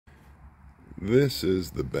This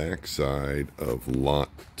is the backside of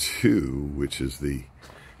Lot 2, which is the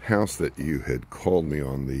house that you had called me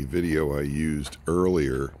on. The video I used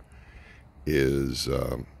earlier is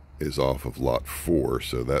off of Lot 4,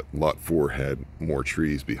 so that Lot 4 had more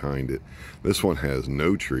trees behind it. This one has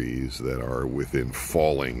no trees that are within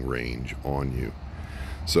falling range on you.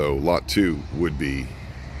 So Lot 2 would be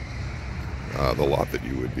the lot that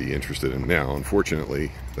you would be interested in now.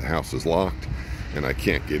 Unfortunately, the house is locked and I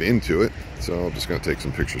can't get into it, so I'm just going to take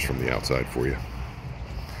some pictures from the outside for you.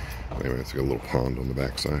 Anyway, it's got a little pond on the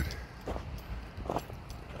backside.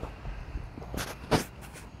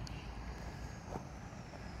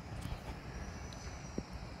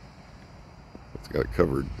 It's got a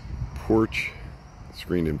covered porch,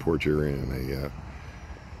 screened-in porch area,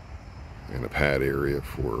 and a pad area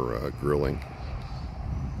for grilling.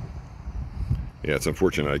 Yeah, it's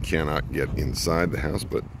unfortunate I cannot get inside the house,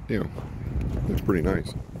 but you know, it's pretty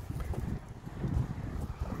nice.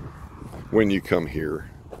 When you come here,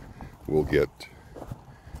 we'll get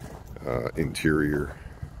interior.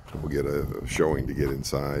 We'll get a showing to get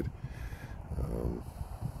inside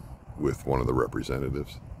with one of the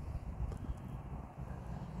representatives.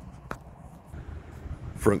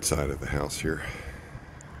 Front side of the house here.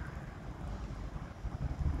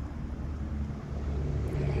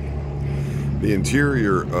 The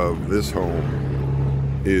interior of this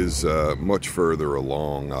home is much further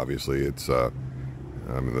along. Obviously, it's the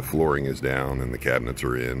flooring is down and the cabinets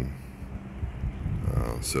are in,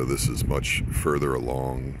 so this is much further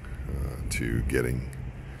along to getting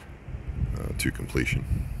to completion.